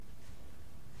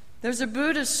There's a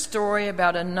Buddhist story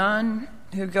about a nun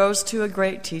who goes to a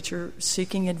great teacher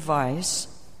seeking advice.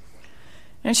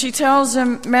 And she tells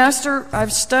him, "Master,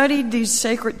 I've studied these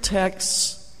sacred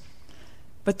texts,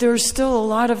 but there's still a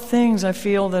lot of things I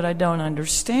feel that I don't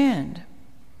understand.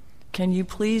 Can you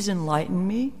please enlighten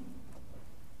me?"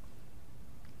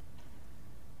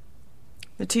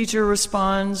 The teacher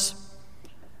responds,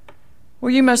 "Well,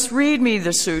 you must read me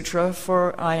the sutra,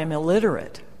 for I am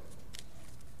illiterate.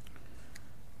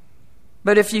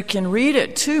 But if you can read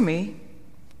it to me,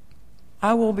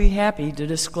 I will be happy to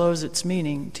disclose its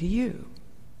meaning to you."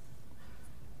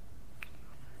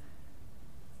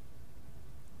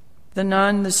 The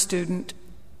nun, the student,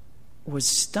 was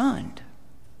stunned.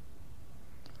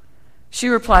 She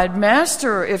replied,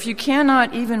 "Master, if you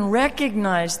cannot even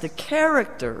recognize the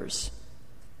characters,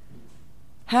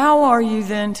 how are you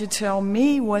then to tell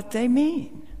me what they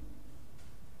mean?"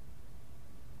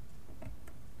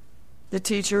 The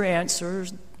teacher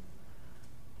answers,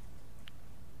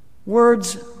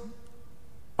 "Words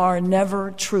are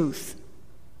never truth.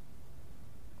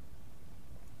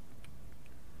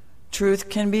 Truth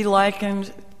can be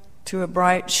likened to a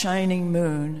bright, shining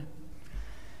moon,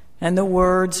 and the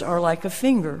words are like a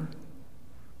finger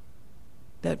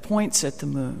that points at the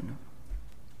moon.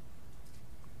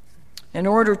 In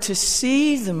order to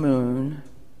see the moon,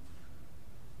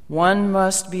 one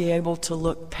must be able to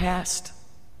look past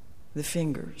the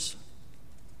fingers,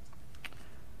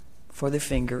 for the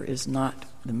finger is not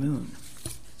the moon."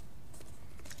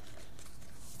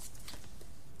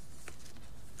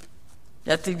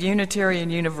 At the Unitarian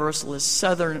Universalist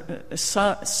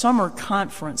Summer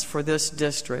Conference for this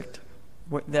district,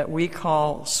 that we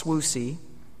call SWUSI,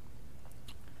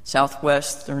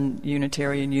 Southwestern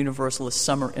Unitarian Universalist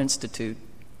Summer Institute,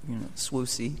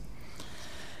 SWUSI,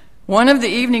 one of the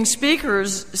evening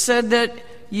speakers said that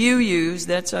UUs,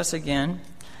 that's us again,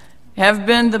 have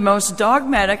been the most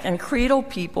dogmatic and creedal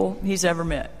people he's ever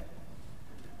met.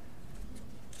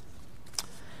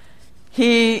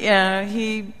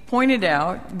 He pointed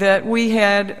out that we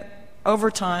had, over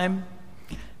time,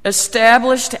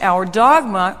 established our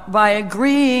dogma by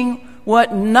agreeing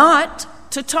what not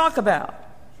to talk about.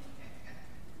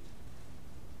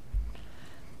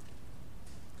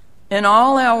 In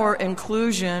all our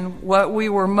inclusion, what we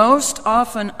were most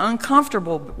often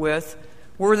uncomfortable with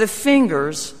were the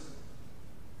fingers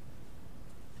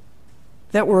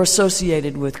that were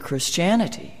associated with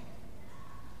Christianity.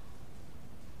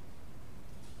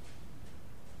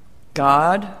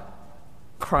 God,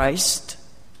 Christ,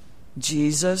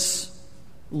 Jesus,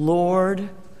 Lord,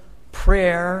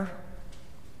 prayer.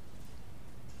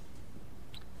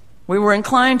 We were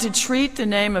inclined to treat the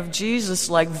name of Jesus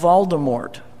like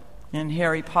Voldemort in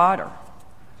Harry Potter.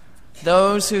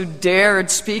 Those who dared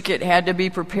speak it had to be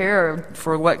prepared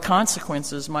for what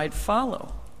consequences might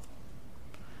follow.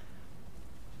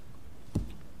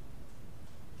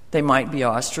 They might be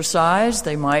ostracized,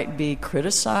 they might be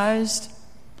criticized,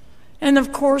 and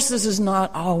of course this is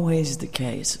not always the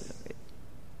case,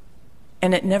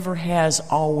 and it never has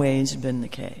always been the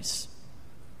case.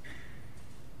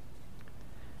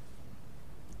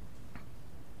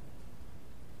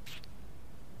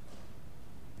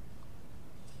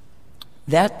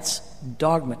 That's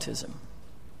dogmatism.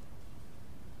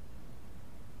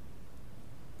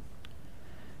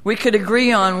 We could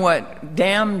agree on what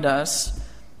damned us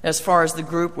as far as the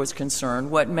group was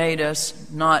concerned, what made us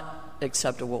not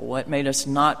acceptable, what made us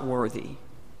not worthy,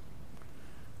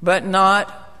 but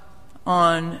not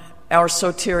on our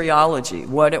soteriology,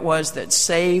 what it was that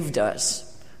saved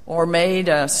us or made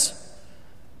us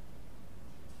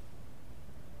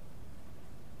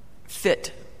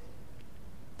fit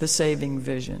the saving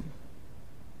vision.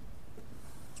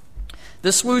 The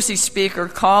SWUSI speaker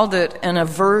called it an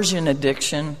aversion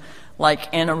addiction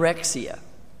like anorexia.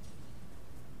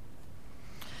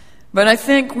 But I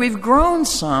think we've grown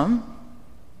some,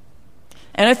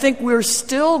 and I think we're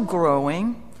still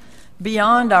growing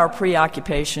beyond our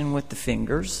preoccupation with the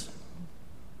fingers.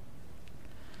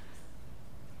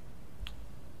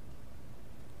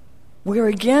 We're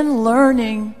again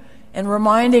learning and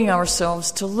reminding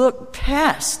ourselves to look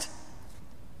past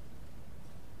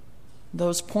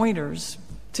those pointers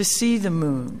to see the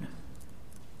moon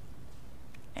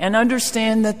and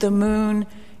understand that the moon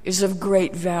is of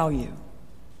great value.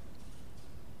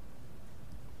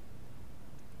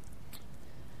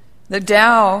 The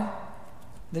Tao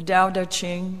Te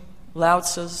Ching, Lao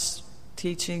Tzu's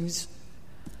teachings,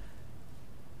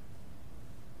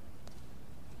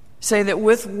 say that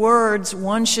with words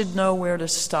one should know where to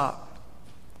stop.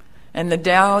 And the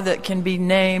Tao that can be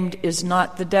named is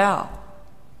not the Tao.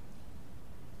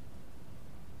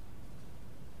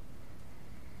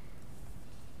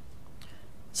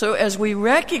 So as we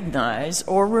recognize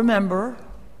or remember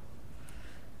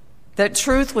that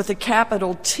truth with a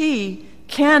capital T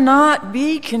cannot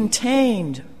be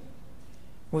contained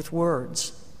with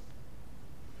words,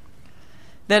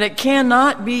 that it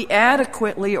cannot be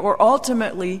adequately or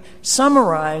ultimately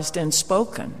summarized and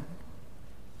spoken.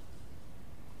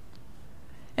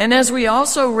 And as we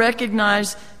also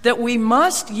recognize that we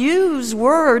must use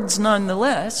words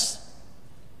nonetheless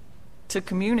to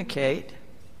communicate,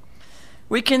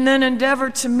 we can then endeavor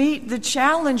to meet the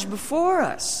challenge before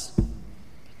us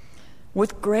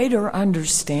with greater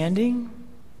understanding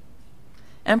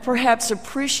and perhaps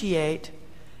appreciate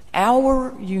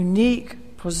our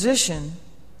unique position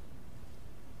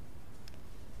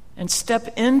and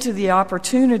step into the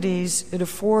opportunities it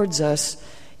affords us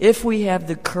if we have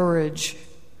the courage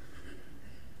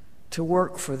to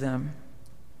work for them,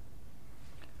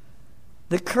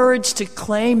 the courage to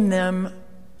claim them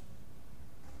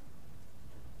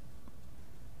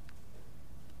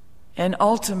and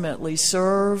ultimately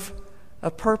serve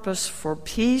a purpose for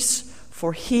peace,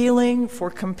 for healing, for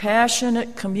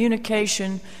compassionate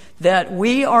communication that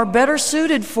we are better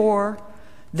suited for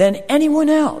than anyone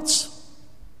else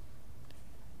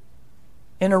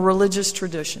in a religious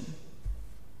tradition.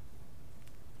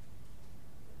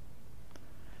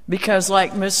 Because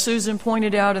like Miss Susan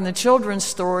pointed out in the children's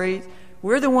story,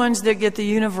 we're the ones that get the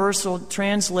universal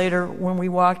translator when we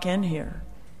walk in here.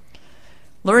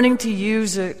 Learning to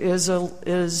use it is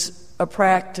a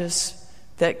practice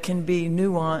that can be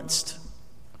nuanced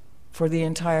for the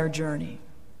entire journey.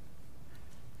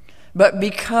 But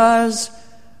because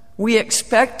we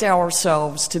expect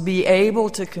ourselves to be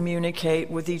able to communicate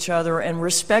with each other and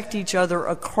respect each other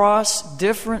across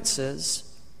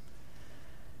differences,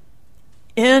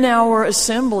 in our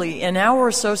assembly, in our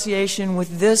association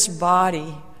with this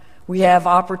body, we have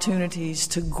opportunities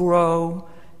to grow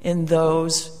in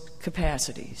those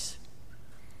capacities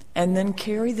and then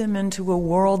carry them into a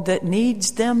world that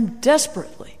needs them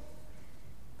desperately.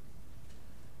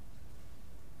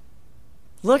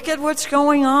 Look at what's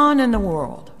going on in the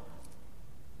world.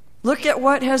 Look at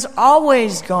what has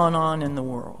always gone on in the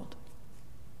world.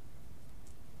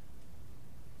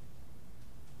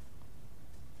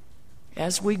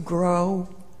 As we grow,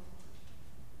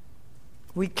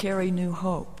 we carry new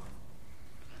hope.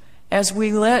 As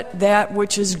we let that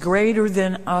which is greater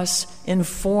than us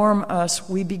inform us,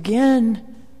 we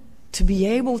begin to be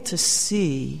able to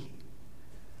see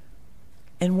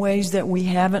in ways that we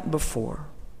haven't before.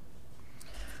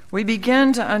 We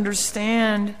begin to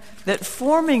understand that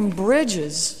forming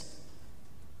bridges,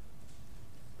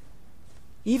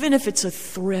 even if it's a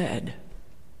thread,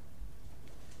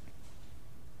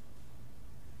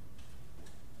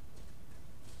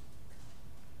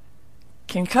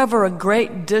 can cover a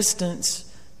great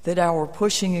distance that our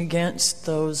pushing against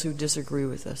those who disagree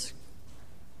with us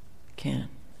can.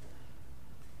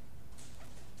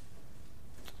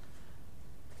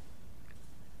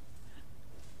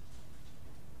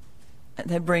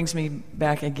 That brings me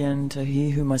back again to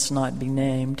He Who Must Not Be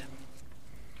Named,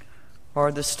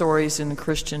 or the stories in the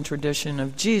Christian tradition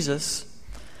of Jesus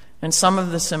and some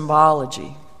of the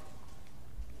symbology.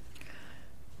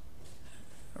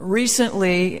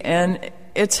 Recently, and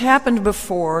it's happened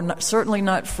before, certainly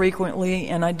not frequently,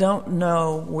 and I don't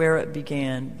know where it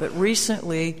began, but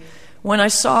recently when I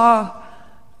saw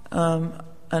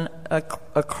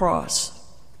a cross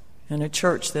in a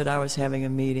church that I was having a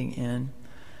meeting in,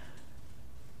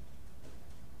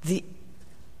 the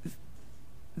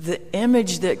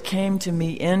image that came to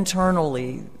me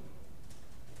internally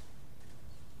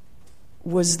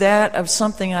was that of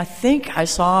something I think I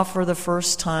saw for the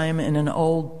first time in an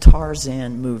old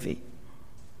Tarzan movie.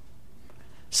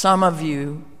 Some of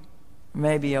you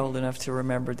may be old enough to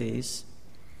remember these.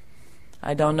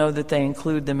 I don't know that they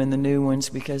include them in the new ones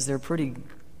because they're pretty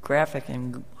graphic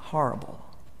and horrible.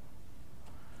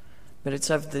 But it's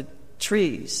of the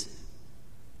trees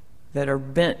that are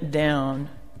bent down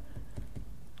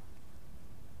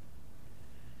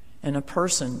and a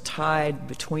person tied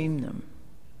between them.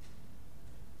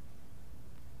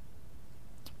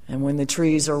 And when the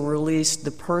trees are released,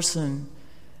 the person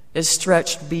is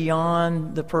stretched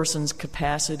beyond the person's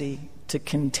capacity to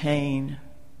contain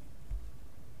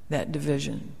that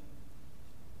division.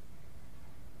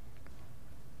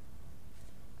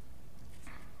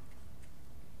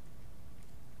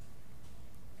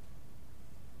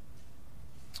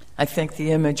 I think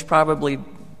the image probably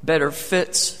better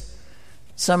fits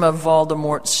some of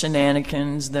Voldemort's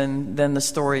shenanigans than the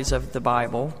stories of the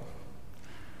Bible.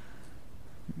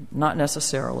 Not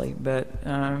necessarily, but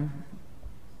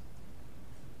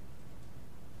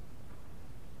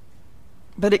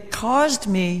but it caused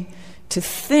me to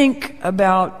think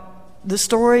about the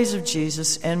stories of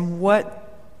Jesus and what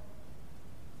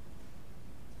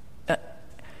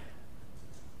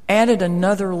added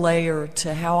another layer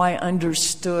to how I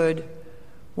understood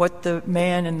what the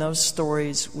man in those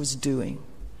stories was doing.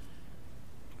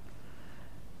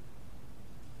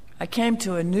 I came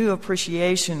to a new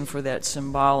appreciation for that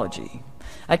symbology.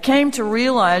 I came to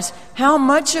realize how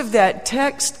much of that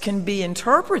text can be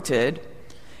interpreted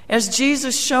as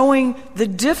Jesus showing the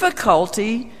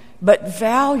difficulty but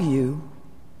value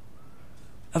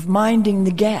of minding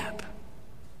the gap.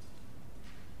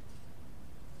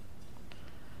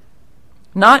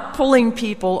 Not pulling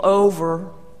people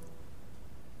over,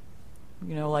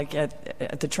 like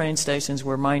at the train stations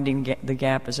where minding the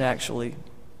gap is actually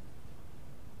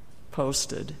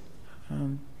posted.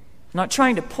 Not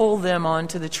trying to pull them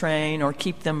onto the train or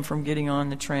keep them from getting on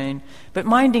the train, but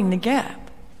minding the gap.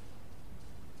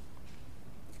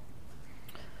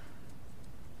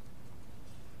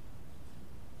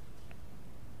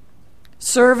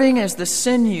 Serving as the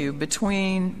sinew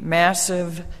between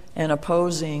massive and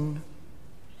opposing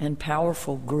and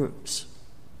powerful groups.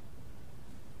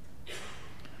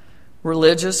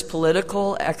 Religious,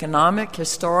 political, economic,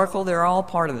 historical, they're all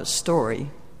part of the story.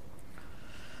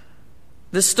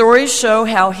 The stories show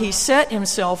how he set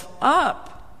himself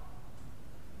up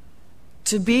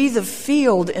to be the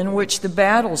field in which the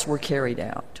battles were carried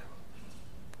out.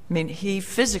 I mean, he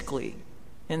physically,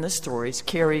 in the stories,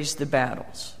 carries the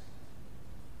battles.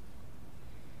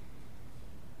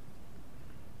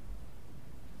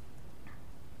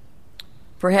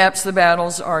 Perhaps the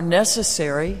battles are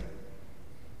necessary.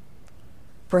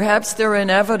 Perhaps they're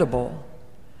inevitable.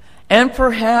 And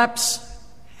perhaps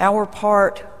our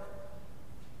part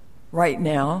right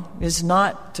now is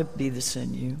not to be the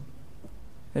sinew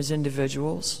as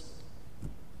individuals.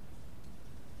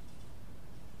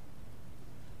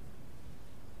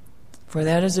 For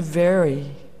that is a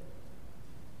very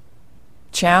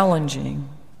challenging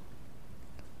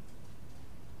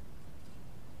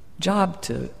job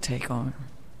to take on.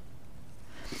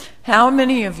 How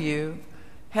many of you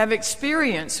have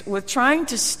experience with trying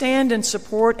to stand in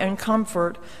support and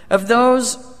comfort of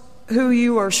those who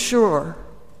you are sure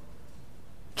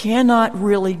cannot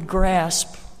really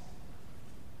grasp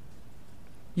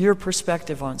your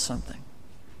perspective on something?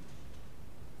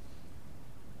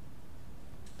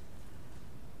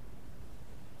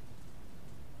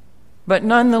 But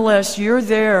nonetheless, you're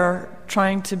there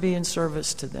trying to be in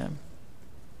service to them.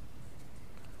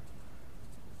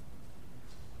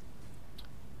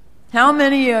 How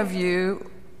many of you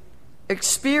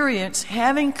experience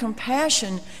having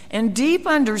compassion and deep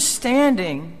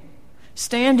understanding,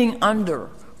 standing under,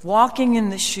 walking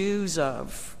in the shoes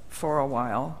of, for a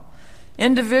while,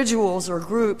 individuals or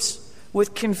groups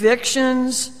with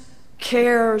convictions,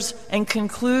 cares, and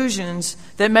conclusions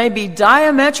that may be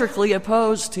diametrically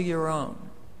opposed to your own?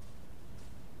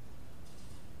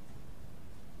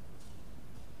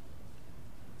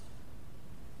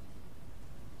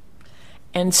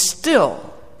 And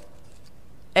still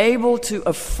able to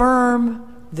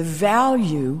affirm the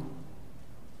value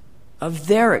of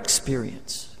their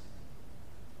experience.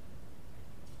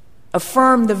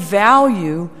 Affirm the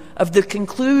value of the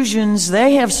conclusions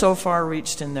they have so far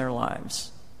reached in their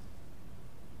lives.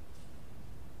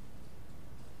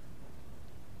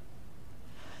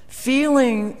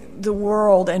 Feeling the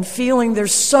world and feeling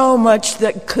there's so much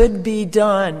that could be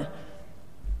done.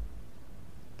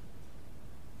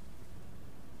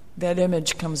 That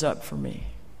image comes up for me.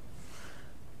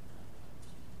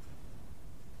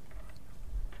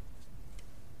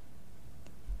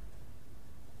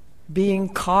 Being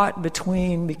caught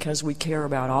between because we care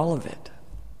about all of it.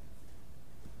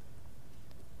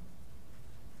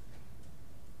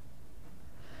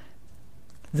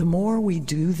 The more we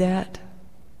do that,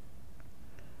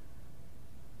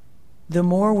 the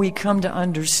more we come to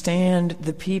understand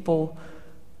the people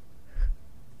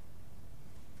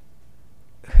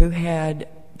who had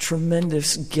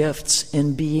tremendous gifts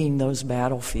in being those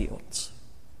battlefields.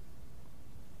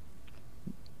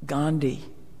 Gandhi,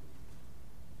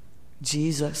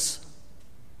 Jesus,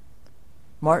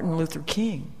 Martin Luther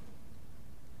King.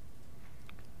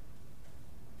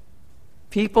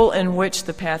 People in which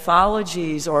the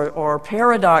pathologies or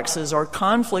paradoxes or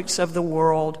conflicts of the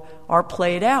world are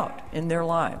played out in their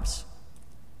lives.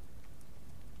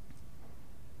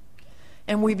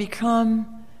 And we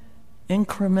become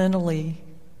incrementally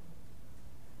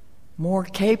more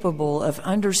capable of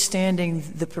understanding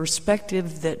the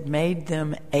perspective that made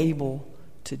them able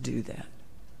to do that.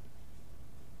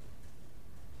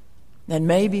 And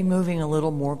maybe moving a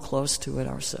little more close to it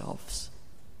ourselves.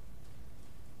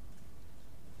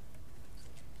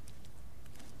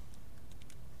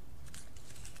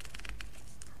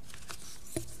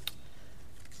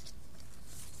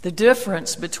 the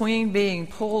difference between being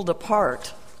pulled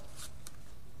apart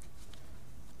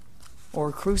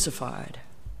or crucified,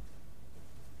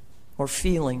 or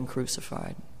feeling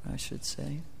crucified, I should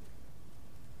say,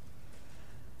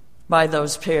 by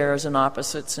those pairs and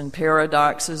opposites and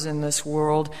paradoxes in this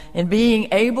world, and being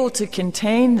able to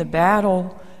contain the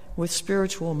battle with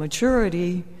spiritual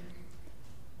maturity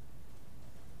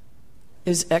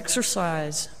is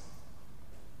exercise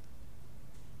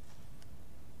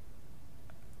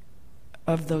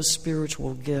of those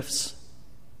spiritual gifts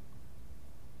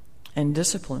and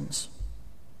disciplines.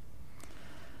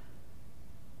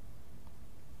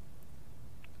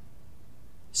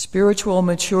 Spiritual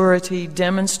maturity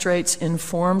demonstrates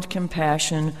informed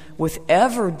compassion with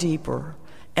ever deeper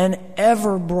and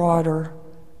ever broader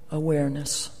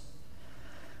awareness.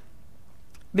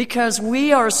 Because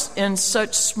we are in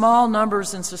such small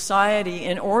numbers in society,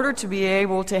 in order to be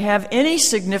able to have any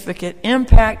significant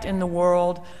impact in the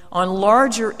world on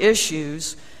larger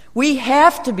issues, we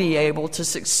have to be able to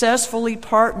successfully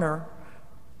partner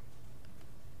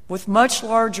with much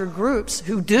larger groups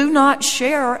who do not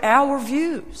share our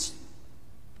views.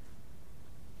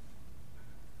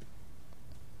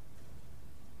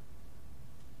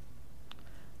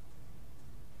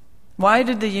 Why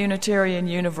did the Unitarian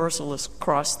Universalists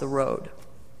cross the road?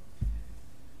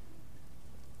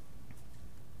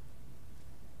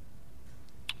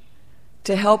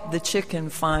 To help the chicken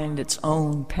find its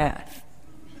own path.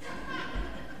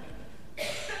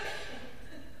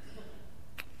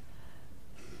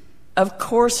 Of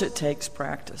course it takes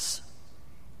practice.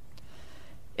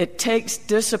 It takes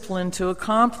discipline to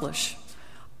accomplish.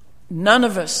 None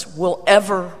of us will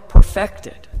ever perfect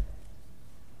it.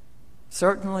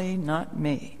 Certainly not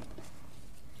me.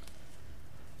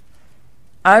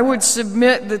 I would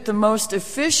submit that the most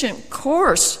efficient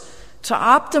course to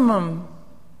optimum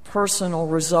personal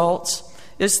results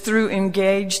is through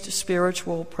engaged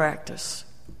spiritual practice.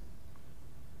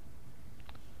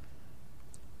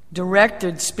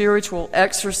 Directed spiritual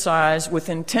exercise with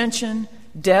intention,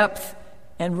 depth,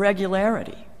 and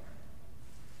regularity.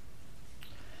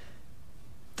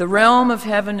 The realm of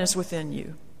heaven is within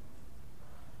you.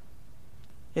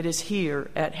 It is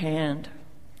here at hand.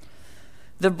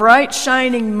 The bright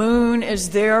shining moon is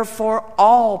there for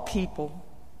all people.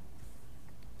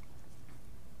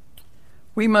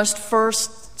 We must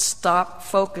first stop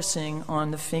focusing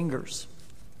on the fingers.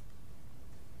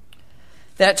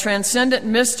 That transcendent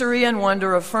mystery and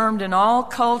wonder affirmed in all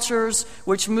cultures,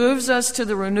 which moves us to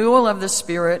the renewal of the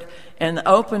Spirit and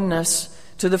openness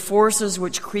to the forces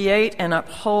which create and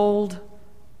uphold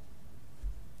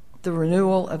the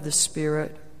renewal of the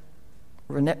Spirit,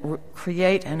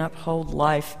 create and uphold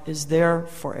life, is there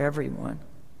for everyone.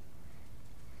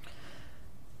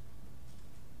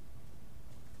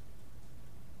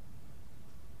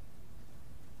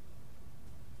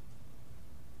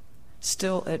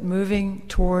 Still, at moving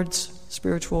towards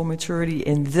spiritual maturity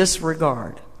in this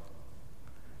regard,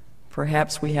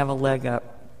 perhaps we have a leg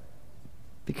up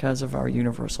because of our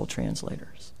universal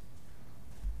translators.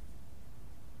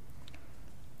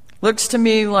 Looks to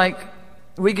me like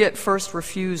we get first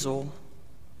refusal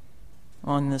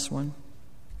on this one.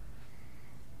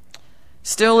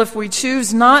 Still, if we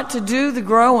choose not to do the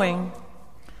growing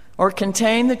or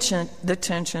contain the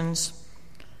tensions,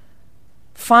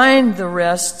 find the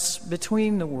rests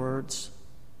between the words,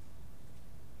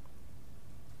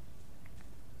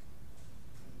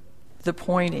 the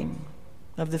pointing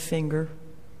of the finger,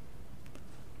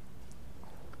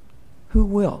 who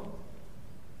will?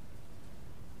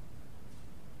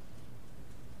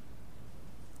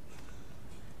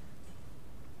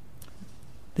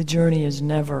 The journey is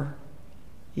never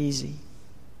easy.